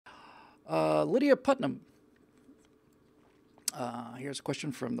Lydia Putnam. Here's a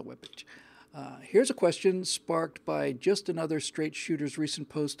question from the webpage. Here's a question sparked by just another straight shooter's recent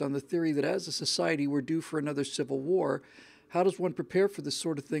post on the theory that as a society we're due for another civil war. How does one prepare for this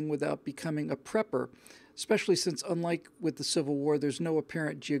sort of thing without becoming a prepper, especially since, unlike with the Civil War, there's no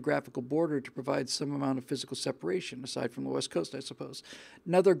apparent geographical border to provide some amount of physical separation, aside from the West Coast, I suppose?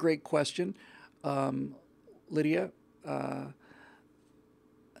 Another great question, Lydia.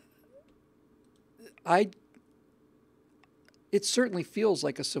 It certainly feels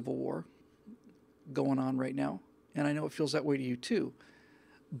like a civil war going on right now, and I know it feels that way to you too.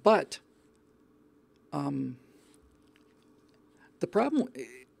 But the problem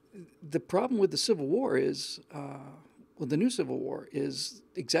with the Civil War is, well, the new Civil War is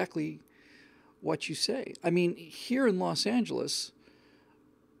exactly what you say. I mean, here in Los Angeles,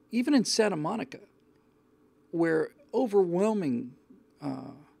 even in Santa Monica, where overwhelmingly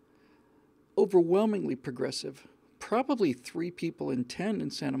progressive, probably 3 people in 10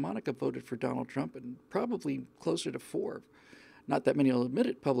 in Santa Monica voted for Donald Trump, and probably closer to 4. Not that many will admit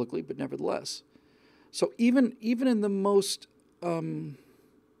it publicly, but nevertheless. So even in the most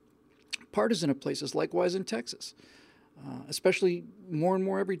partisan of places, likewise in Texas, especially more and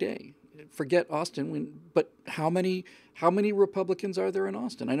more every day. Forget Austin, but how many Republicans are there in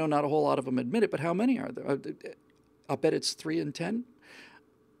Austin? I know not a whole lot of them admit it, but how many are there? I'll bet it's 3 in 10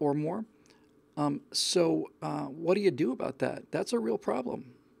 or more. So what do you do about that? That's a real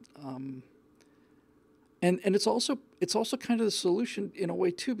problem. And it's also kind of the solution in a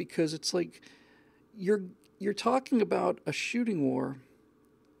way too, because it's like you're talking about a shooting war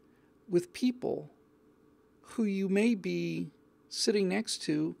with people who you may be sitting next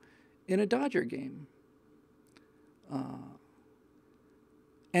to in a Dodger game.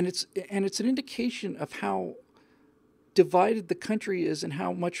 And it's an indication of how divided the country is and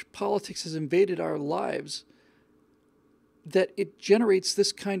how much politics has invaded our lives, that it generates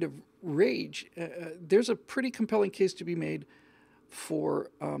this kind of rage. There's a pretty compelling case to be made for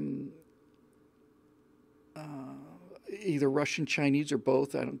either Russian, Chinese, or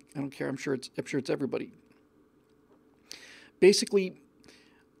both. I don't care. I'm sure it's everybody. Basically,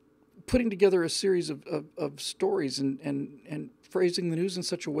 putting together a series of stories and phrasing the news in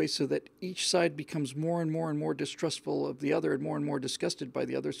such a way so that each side becomes more and more distrustful of the other and more disgusted by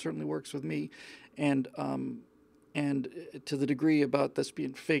the other certainly works with me, and to the degree about this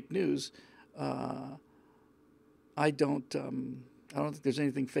being fake news, I don't think there's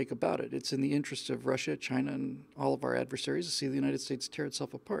anything fake about it. It's in the interest of Russia, China, and all of our adversaries to see the United States tear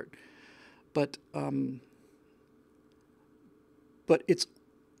itself apart. But it's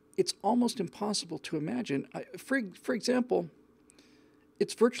almost impossible to imagine. For example,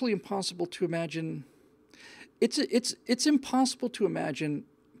 it's virtually impossible to imagine. It's impossible to imagine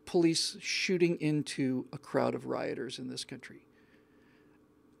police shooting into a crowd of rioters in this country.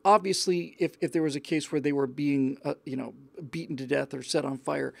 Obviously, if there was a case where they were being beaten to death or set on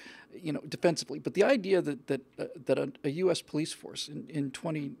fire, defensively. But the idea that a U.S. police force in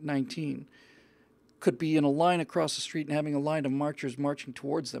 2019 could be in a line across the street and having a line of marchers marching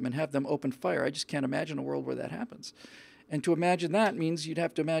towards them and have them open fire, I just can't imagine a world where that happens. And to imagine that means you'd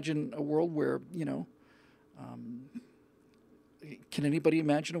have to imagine a world where, can anybody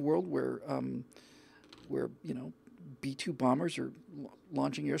imagine a world where B-2 bombers are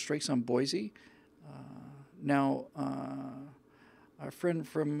launching airstrikes on Boise? Now, our friend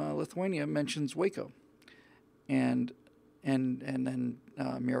from Lithuania mentions Waco, and then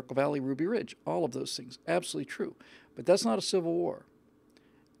Miracle Valley, Ruby Ridge, all of those things, absolutely true. But that's not a civil war.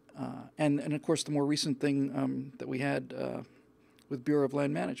 And of course, the more recent thing that we had with Bureau of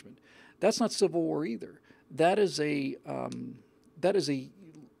Land Management, that's not civil war either. That is a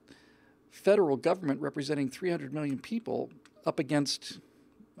federal government representing 300 million people up against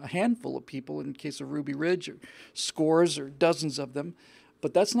a handful of people in case of Ruby Ridge, or scores or dozens of them.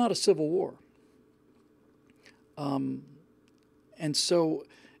 But that's not a civil war. And so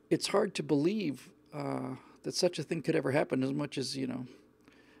it's hard to believe that such a thing could ever happen, as much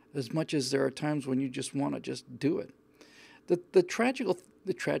as there are times when you just want to just do it. The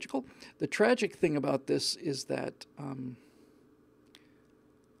tragic thing about this is that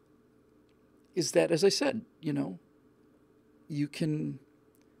as I said, you can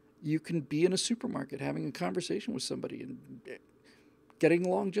be in a supermarket having a conversation with somebody and getting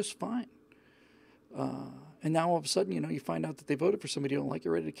along just fine. And now all of a sudden, you find out that they voted for somebody you don't like,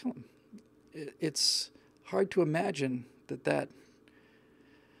 you're ready to kill them. It's hard to imagine that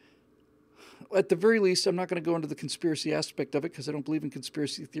at the very least, I'm not going to go into the conspiracy aspect of it because I don't believe in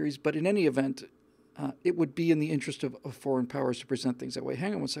conspiracy theories, but in any event, it would be in the interest of foreign powers to present things that way.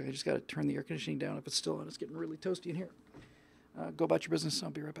 Hang on one second. I just got to turn the air conditioning down if it's still on. It's getting really toasty in here. Go about your business. I'll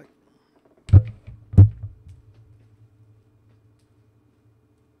be right back.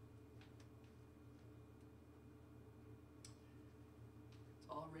 It's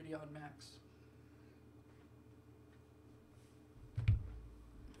already on max.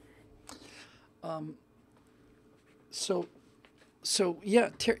 So yeah,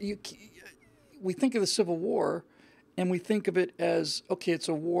 we think of the Civil War, and we think of it as, okay, it's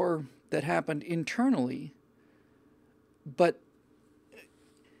a war that happened internally, but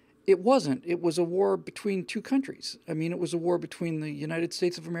it wasn't. It was a war between two countries. I mean, it was a war between the United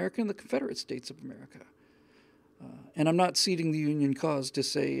States of America and the Confederate States of America. And I'm not ceding the Union cause to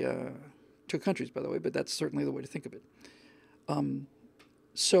say two countries, by the way, but that's certainly the way to think of it.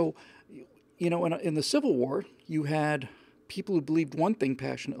 So, you know, in the Civil War, you had people who believed one thing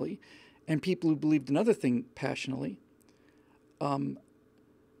passionately and people who believed another thing passionately. The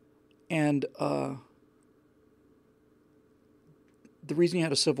reason you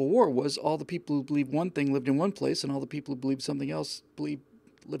had a civil war was all the people who believed one thing lived in one place, and all the people who believed something else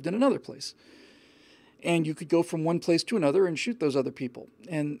lived in another place. And you could go from one place to another and shoot those other people.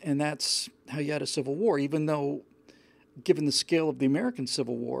 And that's how you had a civil war, even though, given the scale of the American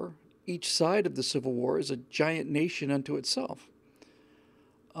Civil War, each side of the Civil War is a giant nation unto itself.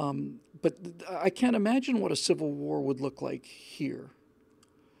 But I can't imagine what a civil war would look like here.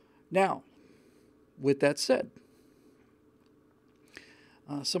 Now, with that said,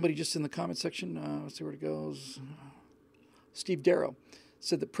 somebody just in the comment section, let's see where it goes. Steve Darrow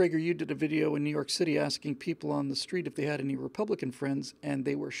said that PragerU did a video in New York City asking people on the street if they had any Republican friends, and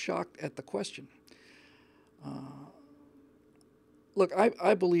they were shocked at the question. Look,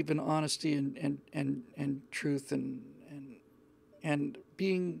 I believe in honesty and truth and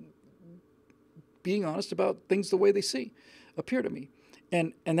being honest about things the way they appear to me.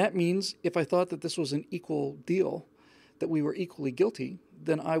 And that means if I thought that this was an equal deal, that we were equally guilty,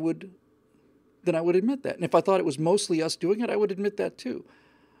 then I would admit that. And if I thought it was mostly us doing it, I would admit that too.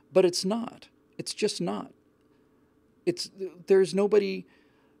 But it's not. It's just not. There's nobody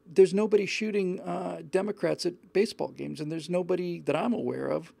shooting Democrats at baseball games, and there's nobody that I'm aware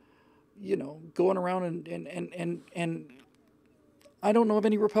of, you know, going around and I don't know of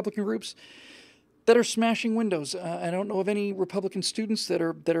any Republican groups that are smashing windows. I don't know of any Republican students that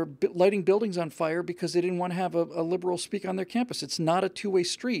are lighting buildings on fire because they didn't want to have a liberal speak on their campus. It's not a two-way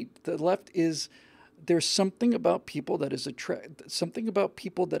street. The left is, there's something about people that attracts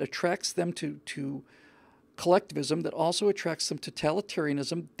them to collectivism, that also attracts them to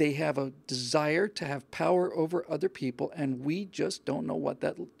totalitarianism. They have a desire to have power over other people, and we just don't know what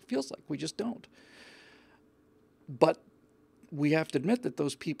that feels like. We just don't. But we have to admit that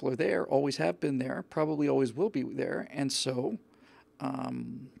those people are there, always have been there, probably always will be there. And so,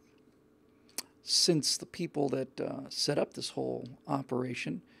 since the people that set up this whole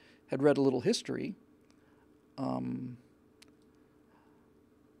operation had read a little history,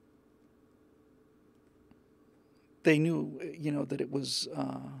 they knew, you know, that it was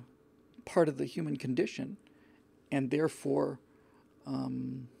part of the human condition, and therefore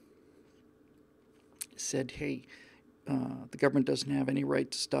said, hey, the government doesn't have any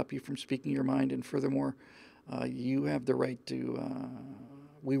right to stop you from speaking your mind, and furthermore, you have the right to,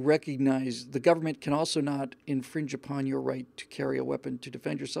 we recognize the government can also not infringe upon your right to carry a weapon to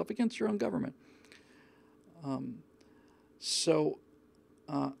defend yourself against your own government. So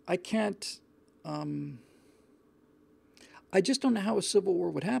I can't, I just don't know how a civil war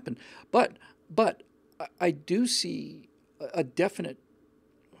would happen. But I do see a definite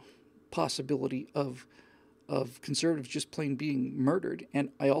possibility of conservatives just plain being murdered, and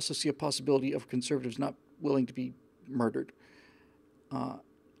I also see a possibility of conservatives not willing to be murdered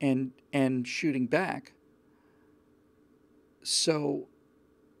and shooting back. So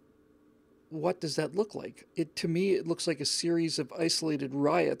what does that look like? To me, it looks like a series of isolated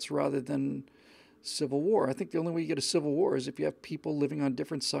riots rather than civil war. I think the only way you get a civil war is if you have people living on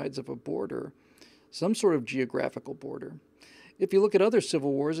different sides of a border, some sort of geographical border. If you look at other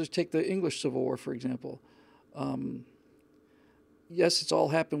civil wars, let's take the English Civil War, for example. Yes, it's all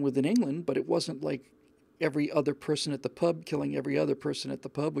happened within England, but it wasn't like every other person at the pub killing every other person at the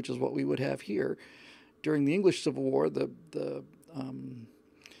pub, which is what we would have here. During the English Civil War, the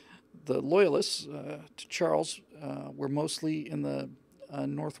loyalists to Charles were mostly in the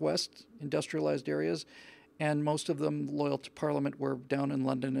northwest industrialized areas, and most of them loyal to Parliament were down in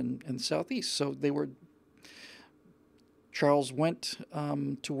London and the southeast. So Charles went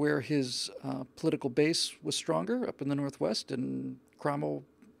to where his political base was stronger, up in the northwest, and Cromwell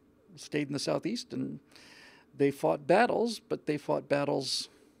stayed in the Southeast, and they fought battles, but they fought battles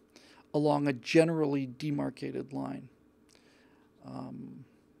along a generally demarcated line.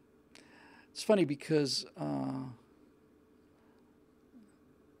 It's funny because,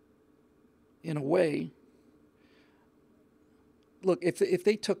 in a way, look, if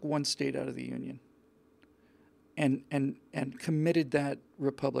they took one state out of the Union and committed that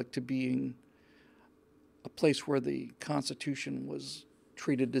republic to being a place where the Constitution was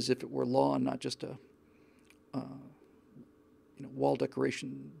treated as if it were law and not just a wall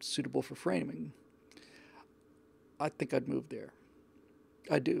decoration suitable for framing, I think I'd move there.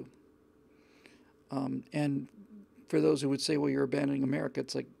 I do. And for those who would say, well, you're abandoning America,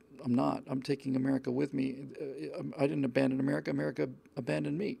 it's like, I'm not. I'm taking America with me. I didn't abandon America. America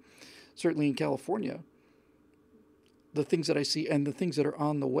abandoned me. Certainly in California, the things that I see and the things that are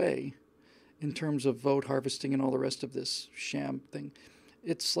on the way in terms of vote harvesting and all the rest of this sham thing,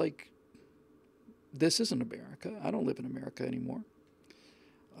 it's like, this isn't America. I don't live in America anymore.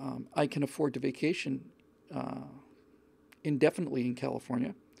 I can afford to vacation indefinitely in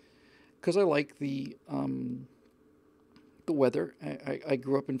California because I like the weather. I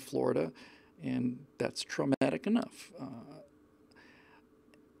grew up in Florida, and that's traumatic enough.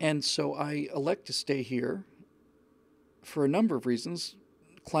 And so I elect to stay here for a number of reasons,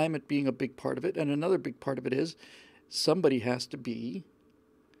 climate being a big part of it. And another big part of it is somebody has to be,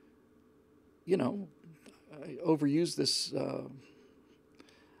 I overuse this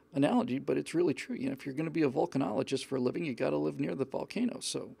analogy, but it's really true. If you're going to be a volcanologist for a living, you got to live near the volcano.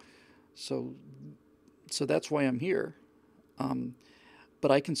 So that's why I'm here.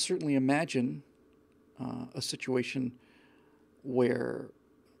 But I can certainly imagine a situation where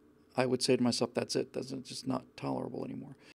I would say to myself, that's it. That's just not tolerable anymore.